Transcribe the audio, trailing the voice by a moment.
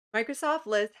Microsoft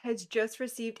List has just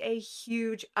received a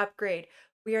huge upgrade.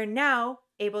 We are now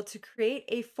able to create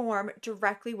a form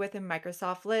directly within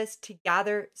Microsoft List to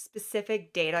gather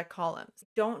specific data columns.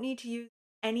 Don't need to use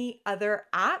any other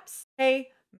apps. Hey,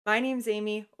 my name's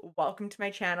Amy. Welcome to my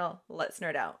channel. Let's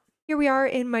nerd out. Here we are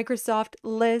in Microsoft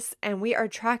Lists, and we are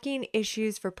tracking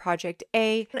issues for Project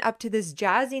A. Up to this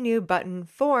jazzy new button,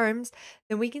 Forms,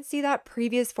 then we can see that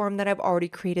previous form that I've already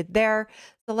created there.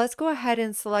 So let's go ahead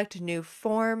and select new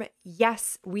form.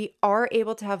 Yes, we are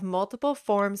able to have multiple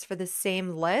forms for the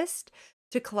same list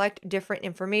to collect different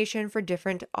information for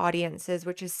different audiences,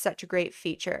 which is such a great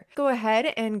feature. Go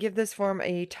ahead and give this form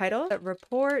a title, a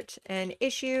report, an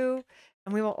issue,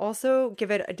 and we will also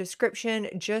give it a description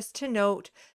just to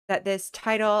note that this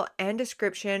title and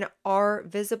description are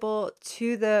visible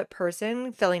to the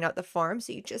person filling out the form.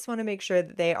 So you just want to make sure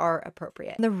that they are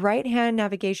appropriate. In the right-hand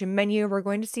navigation menu, we're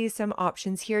going to see some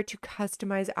options here to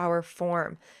customize our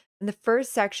form. And the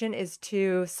first section is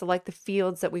to select the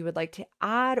fields that we would like to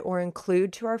add or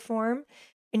include to our form.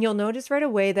 And you'll notice right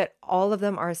away that all of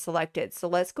them are selected. So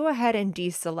let's go ahead and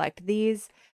deselect these.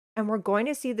 And we're going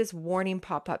to see this warning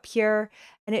pop up here.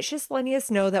 And it's just letting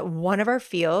us know that one of our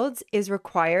fields is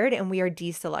required and we are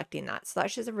deselecting that. So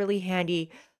that's just a really handy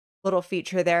little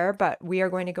feature there, but we are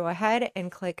going to go ahead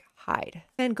and click hide.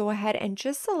 And go ahead and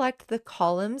just select the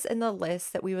columns in the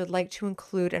list that we would like to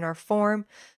include in our form.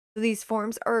 So these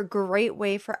forms are a great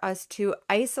way for us to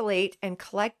isolate and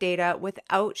collect data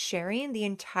without sharing the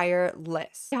entire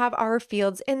list. To have our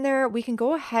fields in there, we can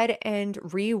go ahead and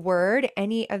reword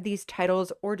any of these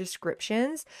titles or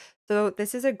descriptions. So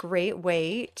this is a great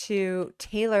way to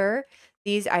tailor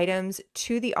these items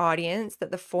to the audience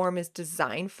that the form is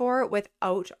designed for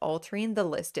without altering the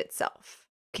list itself.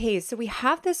 Okay, so we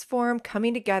have this form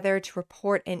coming together to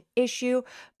report an issue,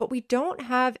 but we don't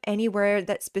have anywhere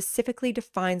that specifically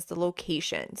defines the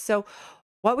location. So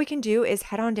what we can do is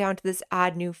head on down to this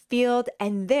add new field,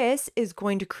 and this is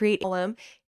going to create a column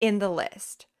in the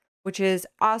list, which is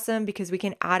awesome because we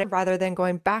can add it rather than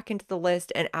going back into the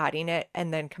list and adding it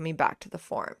and then coming back to the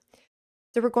form.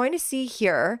 So we're going to see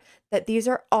here that these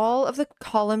are all of the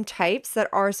column types that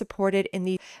are supported in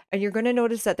the, and you're going to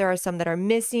notice that there are some that are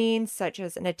missing, such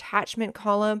as an attachment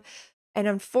column, and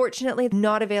unfortunately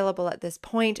not available at this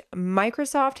point.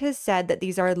 Microsoft has said that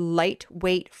these are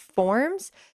lightweight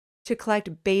forms to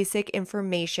collect basic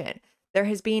information. There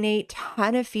has been a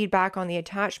ton of feedback on the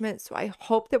attachment, so I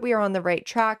hope that we are on the right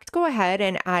track. Let's go ahead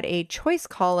and add a choice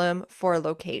column for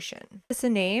location. This is a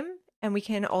name. And we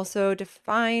can also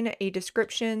define a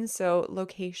description, so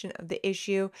location of the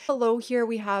issue. Below here,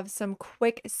 we have some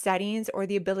quick settings or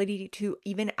the ability to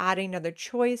even add another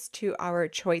choice to our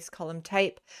choice column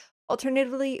type.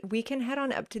 Alternatively, we can head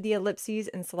on up to the ellipses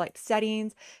and select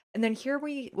settings. And then here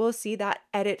we will see that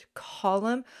edit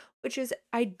column, which is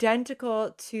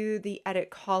identical to the edit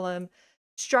column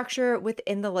structure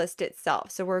within the list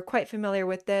itself. So we're quite familiar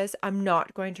with this. I'm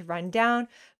not going to run down,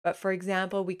 but for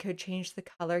example, we could change the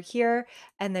color here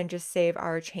and then just save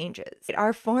our changes.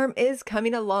 Our form is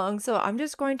coming along, so I'm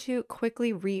just going to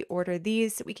quickly reorder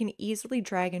these so we can easily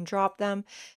drag and drop them.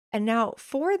 And now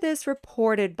for this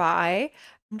reported by,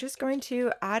 I'm just going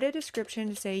to add a description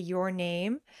to say your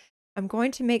name. I'm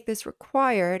going to make this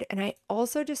required, and I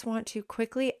also just want to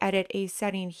quickly edit a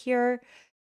setting here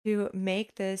to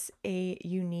make this a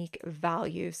unique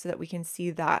value so that we can see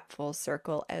that full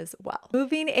circle as well.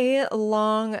 Moving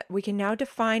along, we can now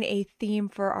define a theme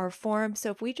for our form. So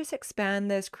if we just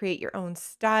expand this, create your own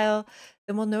style,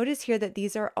 then we'll notice here that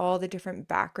these are all the different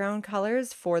background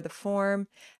colors for the form.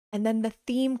 And then the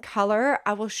theme color,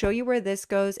 I will show you where this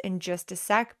goes in just a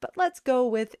sec, but let's go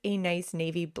with a nice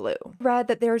navy blue. Read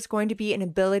that there's going to be an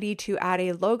ability to add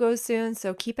a logo soon,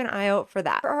 so keep an eye out for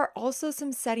that. There are also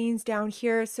some settings down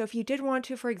here. So if you did want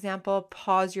to, for example,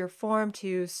 pause your form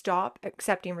to stop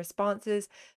accepting responses,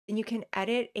 then you can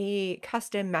edit a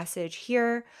custom message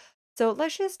here. So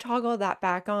let's just toggle that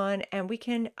back on and we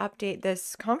can update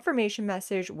this confirmation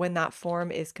message when that form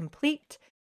is complete.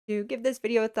 To give this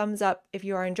video a thumbs up if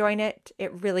you are enjoying it.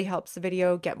 It really helps the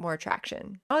video get more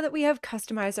traction. Now that we have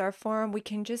customized our form, we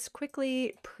can just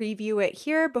quickly preview it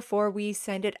here before we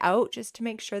send it out just to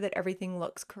make sure that everything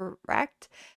looks correct.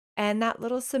 And that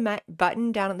little cement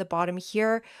button down at the bottom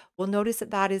here, we'll notice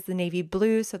that that is the navy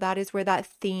blue. So that is where that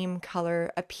theme color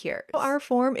appears. So our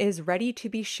form is ready to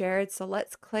be shared. So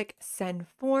let's click send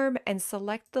form and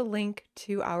select the link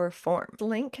to our form. The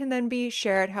link can then be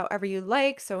shared however you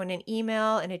like. So in an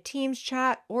email, in a Teams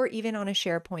chat, or even on a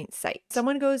SharePoint site. If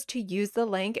someone goes to use the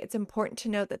link, it's important to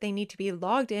note that they need to be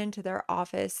logged into their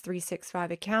Office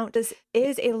 365 account. This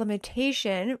is a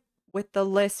limitation with the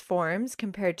list forms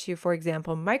compared to, for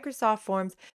example, Microsoft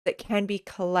Forms that can be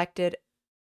collected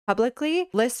publicly.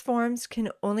 List forms can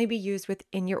only be used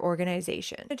within your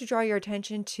organization. To draw your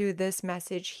attention to this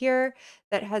message here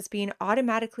that has been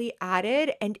automatically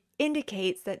added and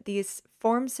indicates that this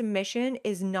form submission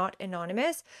is not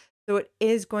anonymous. So it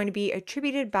is going to be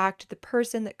attributed back to the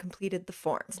person that completed the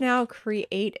form. Let's now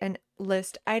create and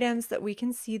list items that we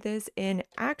can see this in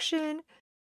action.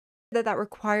 That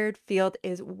required field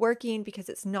is working because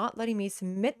it's not letting me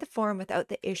submit the form without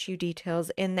the issue details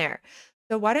in there.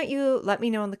 So why don't you let me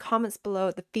know in the comments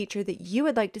below the feature that you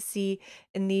would like to see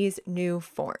in these new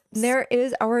forms. There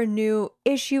is our new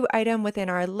issue item within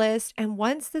our list. And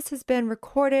once this has been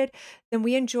recorded, then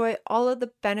we enjoy all of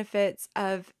the benefits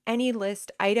of any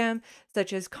list item,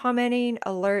 such as commenting,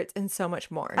 alerts, and so much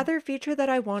more. Other feature that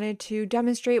I wanted to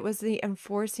demonstrate was the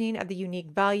enforcing of the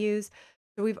unique values.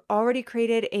 So we've already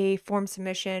created a form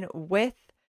submission with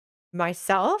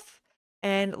myself,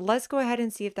 and let's go ahead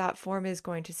and see if that form is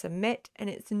going to submit. And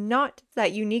it's not,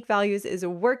 that unique values is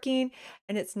working,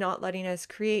 and it's not letting us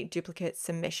create duplicate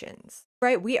submissions.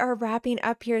 Right, we are wrapping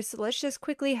up here. So let's just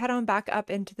quickly head on back up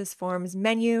into this forms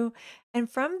menu. And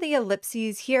from the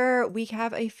ellipses here, we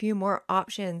have a few more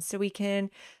options. So we can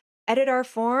edit our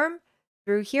form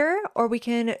through here, or we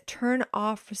can turn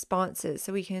off responses.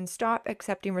 So we can stop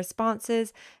accepting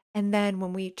responses. And then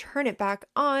when we turn it back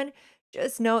on,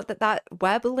 just note that that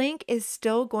web link is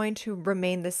still going to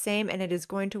remain the same, and it is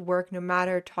going to work no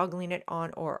matter toggling it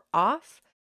on or off.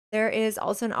 There is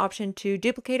also an option to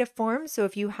duplicate a form. So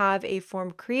if you have a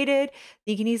form created,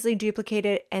 you can easily duplicate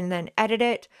it and then edit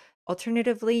it.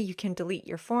 Alternatively, you can delete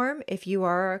your form if you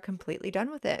are completely done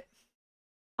with it.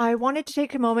 I wanted to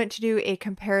take a moment to do a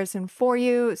comparison for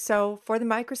you. So for the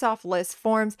Microsoft List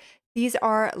forms, these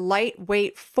are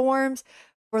lightweight forms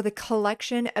for the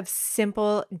collection of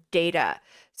simple data.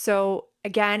 So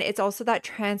again, it's also that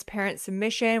transparent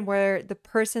submission where the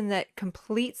person that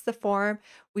completes the form,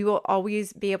 we will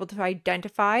always be able to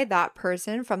identify that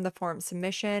person from the form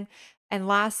submission. And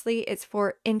lastly, it's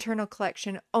for internal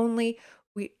collection only.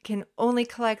 We can only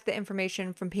collect the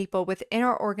information from people within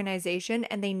our organization,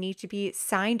 and they need to be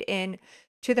signed in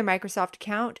to their Microsoft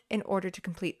account in order to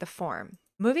complete the form.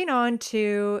 Moving on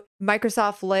to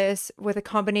Microsoft Lists with a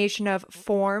combination of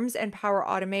Forms and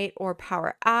PowerAutomate or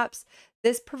PowerApps.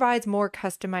 This provides more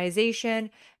customization,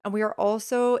 and we are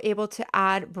also able to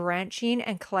add branching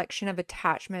and collection of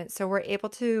attachments. So we're able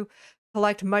to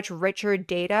collect much richer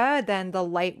data than the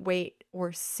lightweight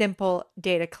or simple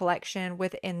data collection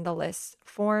within the list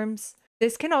forms.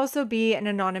 This can also be an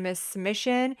anonymous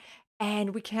submission,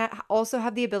 and we can also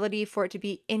have the ability for it to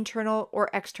be internal or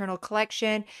external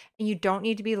collection, and you don't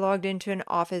need to be logged into an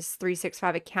Office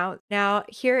 365 account. Now,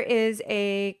 here is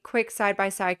a quick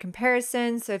side-by-side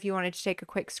comparison. So if you wanted to take a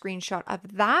quick screenshot of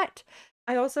that.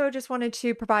 I also just wanted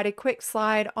to provide a quick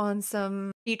slide on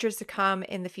some features to come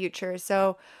in the future.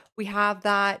 So we have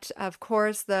that, of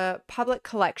course, the public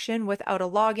collection without a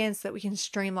login so that we can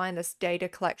streamline this data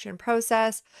collection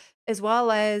process, as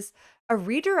well as a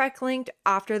redirect link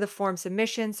after the form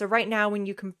submission. So right now, when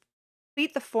you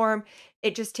complete the form,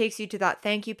 it just takes you to that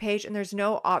thank you page, and there's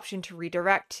no option to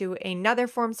redirect to another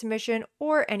form submission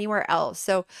or anywhere else.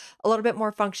 So a little bit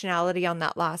more functionality on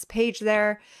that last page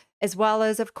there, as well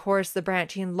as, of course, the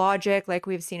branching logic like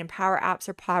we've seen in PowerApps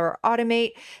or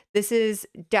PowerAutomate. This is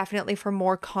definitely for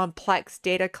more complex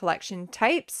data collection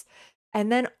types. And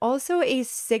then also a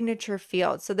signature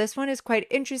field. So this one is quite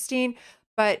interesting,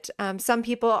 but some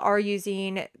people are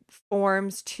using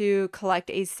forms to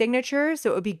collect a signature. So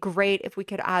it would be great if we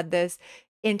could add this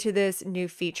into this new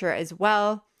feature as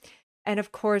well. And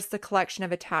of course, the collection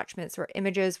of attachments or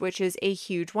images, which is a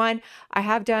huge one. I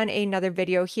have done another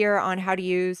video here on how to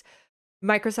use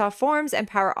Microsoft Forms and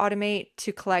PowerAutomate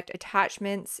to collect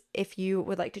attachments if you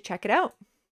would like to check it out.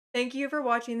 Thank you for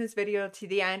watching this video to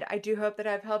the end. I do hope that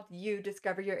I've helped you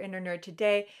discover your inner nerd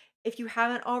today. If you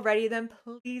haven't already, then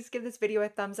please give this video a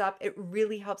thumbs up. It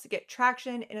really helps to get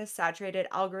traction in a saturated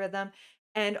algorithm.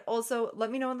 And also let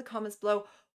me know in the comments below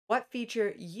what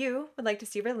feature you would like to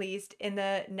see released in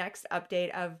the next update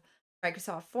of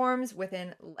Microsoft Forms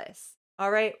within Lists. All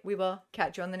right, we will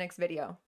catch you on the next video.